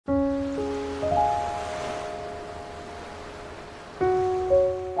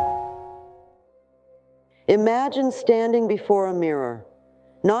Imagine standing before a mirror,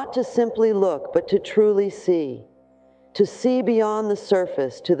 not to simply look, but to truly see. To see beyond the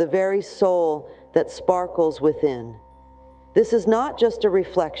surface to the very soul that sparkles within. This is not just a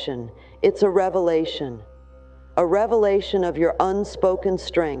reflection, it's a revelation of your unspoken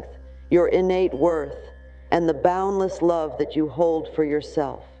strength, your innate worth, and the boundless love that you hold for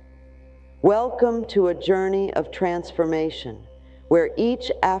yourself. Welcome to a journey of transformation, where each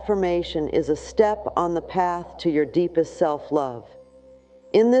affirmation is a step on the path to your deepest self-love.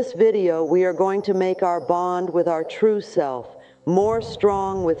 In this video, we are going to make our bond with our true self more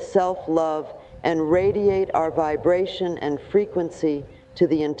strong with self-love and radiate our vibration and frequency to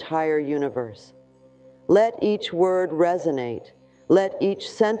the entire universe. Let each word resonate, let each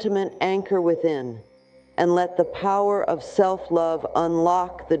sentiment anchor within, and let the power of self-love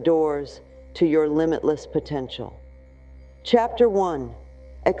unlock the doors to your limitless potential. Chapter 1,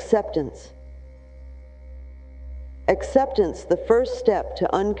 Acceptance. Acceptance, the first step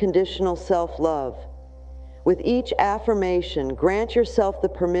to unconditional self-love. With each affirmation, grant yourself the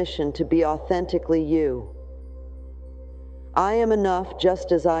permission to be authentically you. I am enough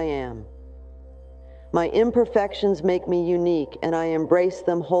just as I am. My imperfections make me unique, and I embrace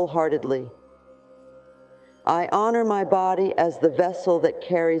them wholeheartedly. I honor my body as the vessel that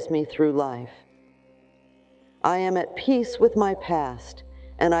carries me through life. I am at peace with my past,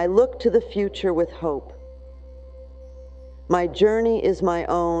 and I look to the future with hope. My journey is my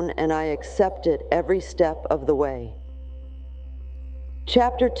own, and I accept it every step of the way.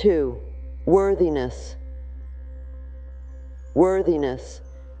 Chapter 2, Worthiness. Worthiness,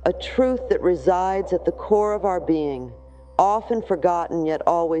 a truth that resides at the core of our being, often forgotten yet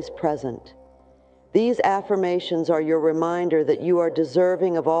always present. These affirmations are your reminder that you are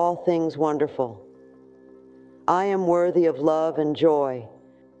deserving of all things wonderful. I am worthy of love and joy.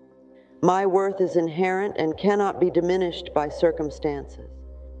 My worth is inherent and cannot be diminished by circumstances.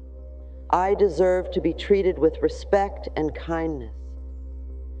 I deserve to be treated with respect and kindness.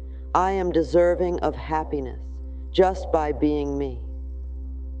 I am deserving of happiness just by being me.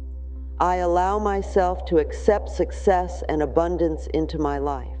 I allow myself to accept success and abundance into my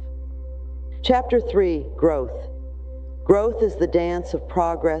life. Chapter 3, Growth. Growth is the dance of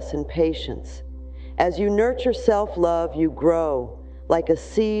progress and patience. As you nurture self-love, you grow, like a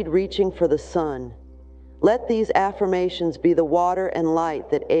seed reaching for the sun. Let these affirmations be the water and light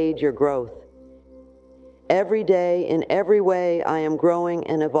that aid your growth. Every day, in every way, I am growing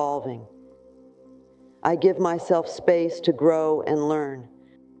and evolving. I give myself space to grow and learn.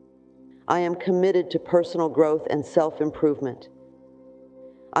 I am committed to personal growth and self-improvement.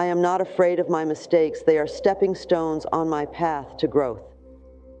 I am not afraid of my mistakes. They are stepping stones on my path to growth.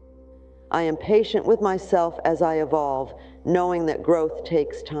 I am patient with myself as I evolve, knowing that growth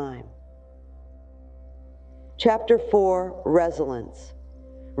takes time. Chapter 4, Resilience.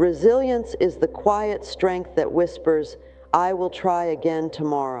 Resilience is the quiet strength that whispers, I will try again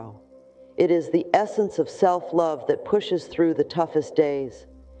tomorrow. It is the essence of self-love that pushes through the toughest days.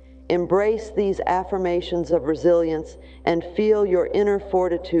 Embrace these affirmations of resilience and feel your inner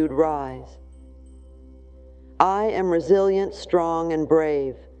fortitude rise. I am resilient, strong, and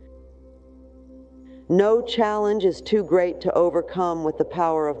brave. No challenge is too great to overcome with the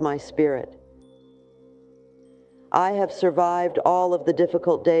power of my spirit. I have survived all of the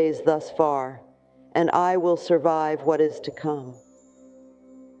difficult days thus far, and I will survive what is to come.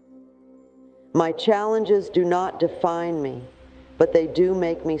 My challenges do not define me, but they do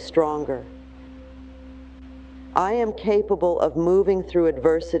make me stronger. I am capable of moving through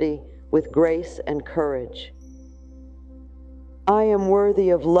adversity with grace and courage. I am worthy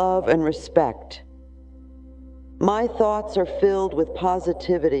of love and respect. My thoughts are filled with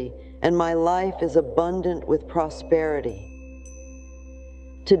positivity, and my life is abundant with prosperity.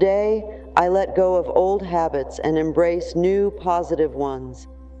 Today, I let go of old habits and embrace new positive ones.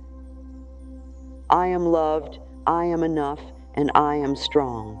 I am loved, I am enough, and I am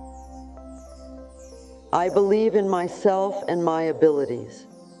strong. I believe in myself and my abilities.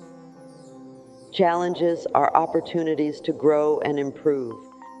 Challenges are opportunities to grow and improve.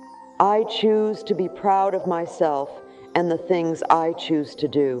 I choose to be proud of myself and the things I choose to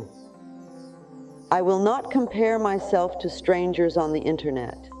do. I will not compare myself to strangers on the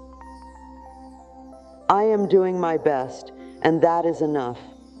internet. I am doing my best, and that is enough.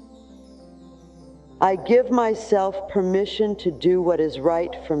 I give myself permission to do what is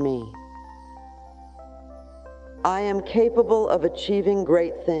right for me. I am capable of achieving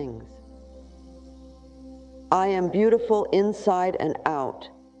great things. I am beautiful inside and out.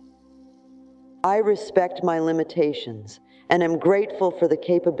 I respect my limitations and am grateful for the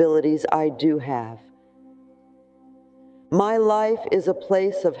capabilities I do have. My life is a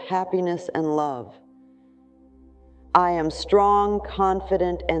place of happiness and love. I am strong,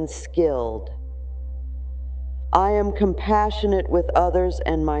 confident, and skilled. I am compassionate with others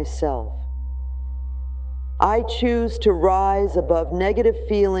and myself. I choose to rise above negative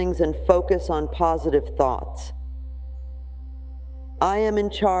feelings and focus on positive thoughts. I am in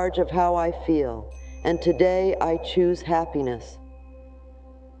charge of how I feel, and today I choose happiness.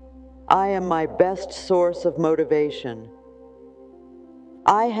 I am my best source of motivation.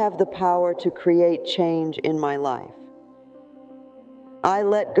 I have the power to create change in my life. I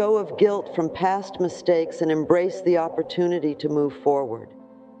let go of guilt from past mistakes and embrace the opportunity to move forward.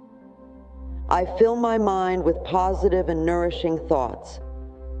 I fill my mind with positive and nourishing thoughts.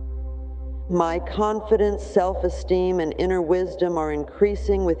 My confidence, self-esteem, and inner wisdom are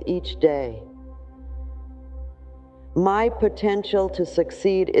increasing with each day. My potential to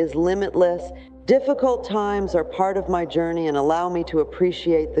succeed is limitless. Difficult times are part of my journey and allow me to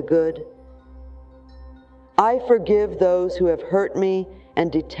appreciate the good. I forgive those who have hurt me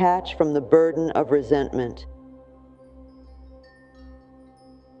and detach from the burden of resentment.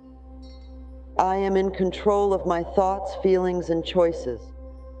 I am in control of my thoughts, feelings, and choices.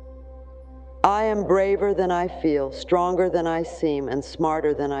 I am braver than I feel, stronger than I seem, and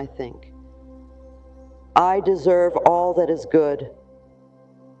smarter than I think. I deserve all that is good.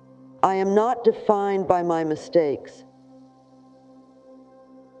 I am not defined by my mistakes.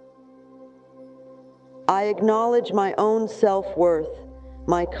 I acknowledge my own self-worth.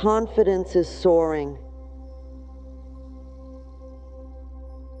 My confidence is soaring.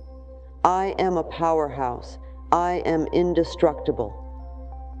 I am a powerhouse. I am indestructible.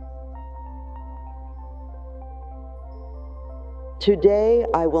 Today,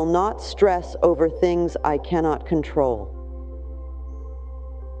 I will not stress over things I cannot control.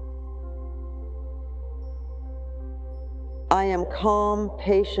 I am calm,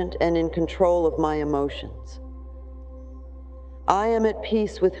 patient, and in control of my emotions. I am at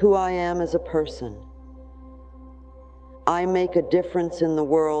peace with who I am as a person. I make a difference in the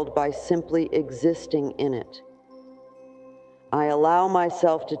world by simply existing in it. I allow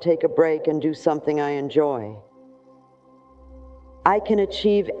myself to take a break and do something I enjoy. I can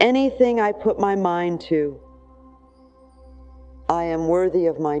achieve anything I put my mind to. I am worthy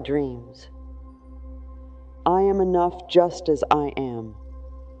of my dreams. I am enough just as I am.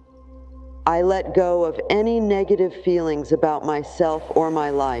 I let go of any negative feelings about myself or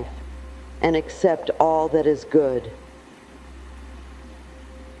my life and accept all that is good.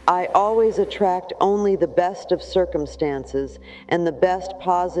 I always attract only the best of circumstances and the best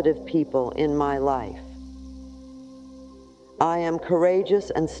positive people in my life. I am courageous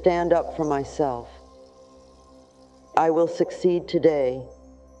and stand up for myself. I will succeed today.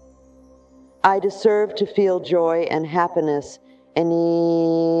 I deserve to feel joy and happiness,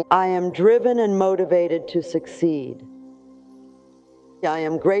 and I am driven and motivated to succeed. I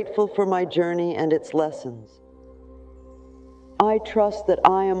am grateful for my journey and its lessons. I trust that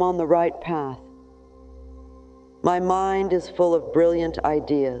I am on the right path. My mind is full of brilliant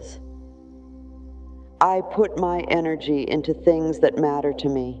ideas. I put my energy into things that matter to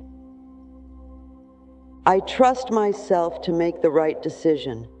me. I trust myself to make the right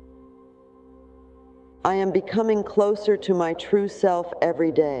decision. I am becoming closer to my true self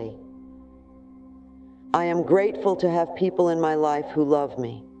every day. I am grateful to have people in my life who love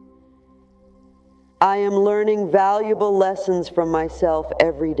me. I am learning valuable lessons from myself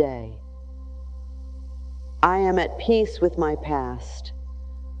every day. I am at peace with my past.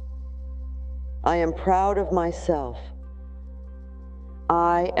 I am proud of myself.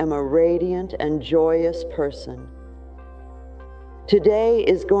 I am a radiant and joyous person. Today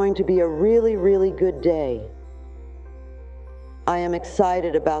is going to be a really, really good day. I am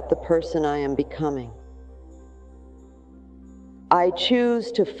excited about the person I am becoming. I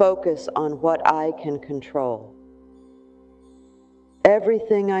choose to focus on what I can control.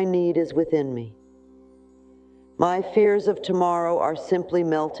 Everything I need is within me. My fears of tomorrow are simply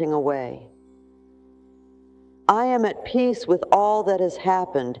melting away. I am at peace with all that has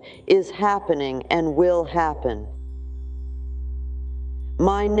happened, is happening, and will happen.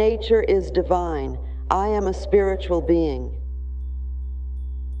 My nature is divine. I am a spiritual being.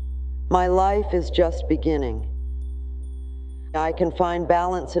 My life is just beginning. I can find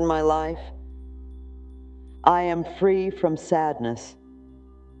balance in my life. I am free from sadness.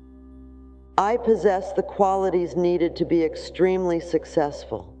 I possess the qualities needed to be extremely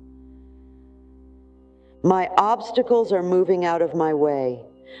successful. My obstacles are moving out of my way.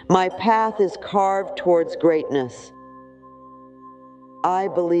 My path is carved towards greatness. I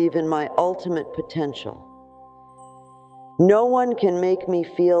believe in my ultimate potential. No one can make me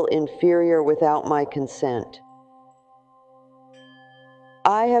feel inferior without my consent.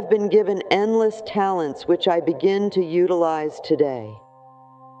 I have been given endless talents which I begin to utilize today.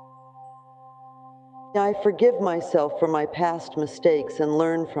 I forgive myself for my past mistakes and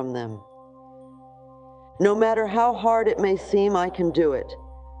learn from them. No matter how hard it may seem, I can do it.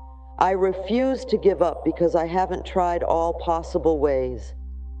 I refuse to give up because I haven't tried all possible ways.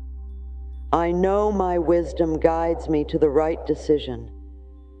 I know my wisdom guides me to the right decision.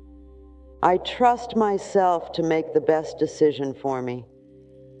 I trust myself to make the best decision for me.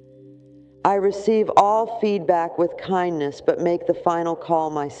 I receive all feedback with kindness, but make the final call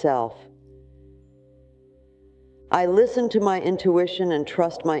myself. I listen to my intuition and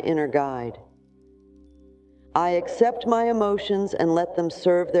trust my inner guide. I accept my emotions and let them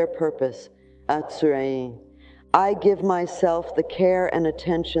serve their purpose. Atsurei. I give myself the care and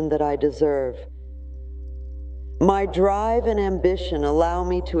attention that I deserve. My drive and ambition allow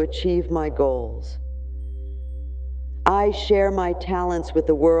me to achieve my goals. I share my talents with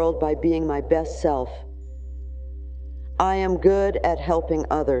the world by being my best self. I am good at helping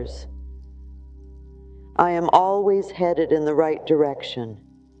others. I am always headed in the right direction.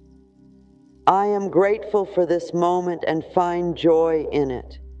 I am grateful for this moment and find joy in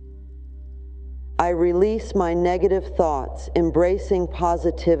it. I release my negative thoughts, embracing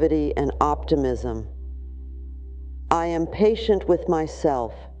positivity and optimism. I am patient with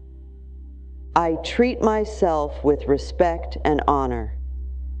myself. I treat myself with respect and honor.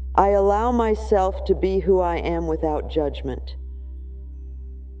 I allow myself to be who I am without judgment.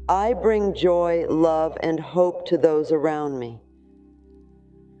 I bring joy, love, and hope to those around me.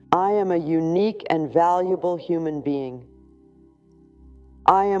 I am a unique and valuable human being.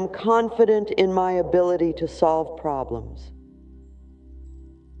 I am confident in my ability to solve problems.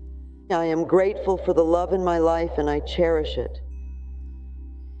 I am grateful for the love in my life and I cherish it.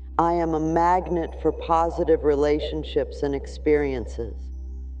 I am a magnet for positive relationships and experiences.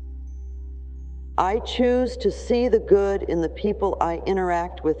 I choose to see the good in the people I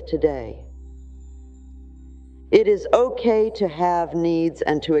interact with today. It is okay to have needs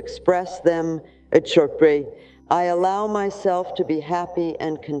and to express them. I allow myself to be happy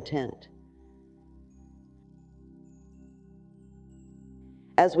and content.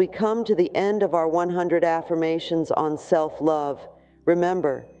 As we come to the end of our 100 affirmations on self-love,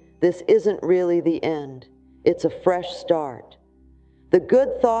 remember, this isn't really the end. It's a fresh start. The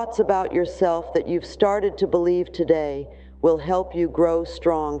good thoughts about yourself that you've started to believe today will help you grow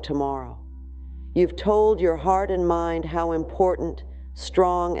strong tomorrow. You've told your heart and mind how important,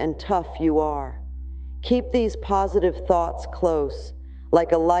 strong, and tough you are. Keep these positive thoughts close,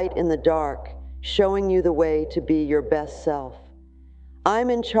 like a light in the dark, showing you the way to be your best self.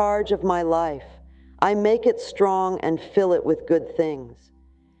 I'm in charge of my life. I make it strong and fill it with good things.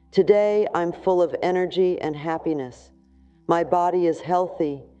 Today, I'm full of energy and happiness. My body is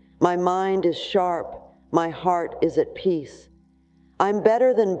healthy. My mind is sharp. My heart is at peace. I'm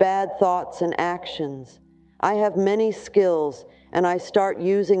better than bad thoughts and actions. I have many skills, and I start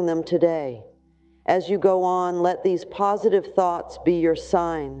using them today. As you go on, let these positive thoughts be your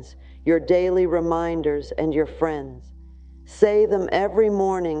signs, your daily reminders, and your friends. Say them every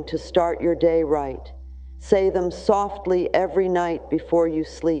morning to start your day right. Say them softly every night before you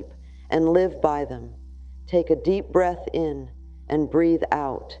sleep, and live by them. Take a deep breath in and breathe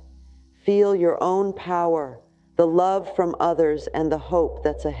out. Feel your own power, the love from others, and the hope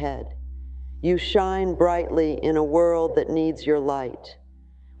that's ahead. You shine brightly in a world that needs your light.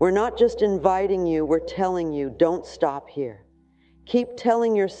 We're not just inviting you, we're telling you, don't stop here. Keep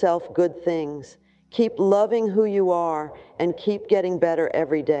telling yourself good things. Keep loving who you are, and keep getting better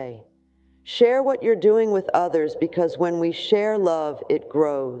every day. Share what you're doing with others, because when we share love, it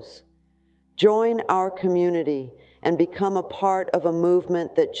grows. Join our community and become a part of a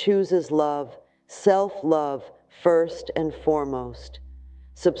movement that chooses love, self-love, first and foremost.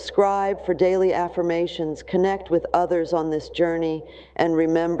 Subscribe for daily affirmations, connect with others on this journey, and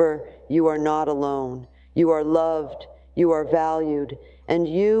remember, you are not alone. You are loved, you are valued, and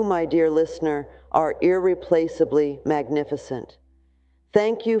you, my dear listener, are irreplaceably magnificent.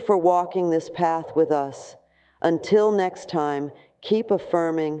 Thank you for walking this path with us. Until next time, keep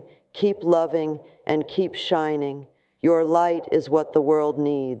affirming, keep loving, and keep shining. Your light is what the world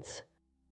needs.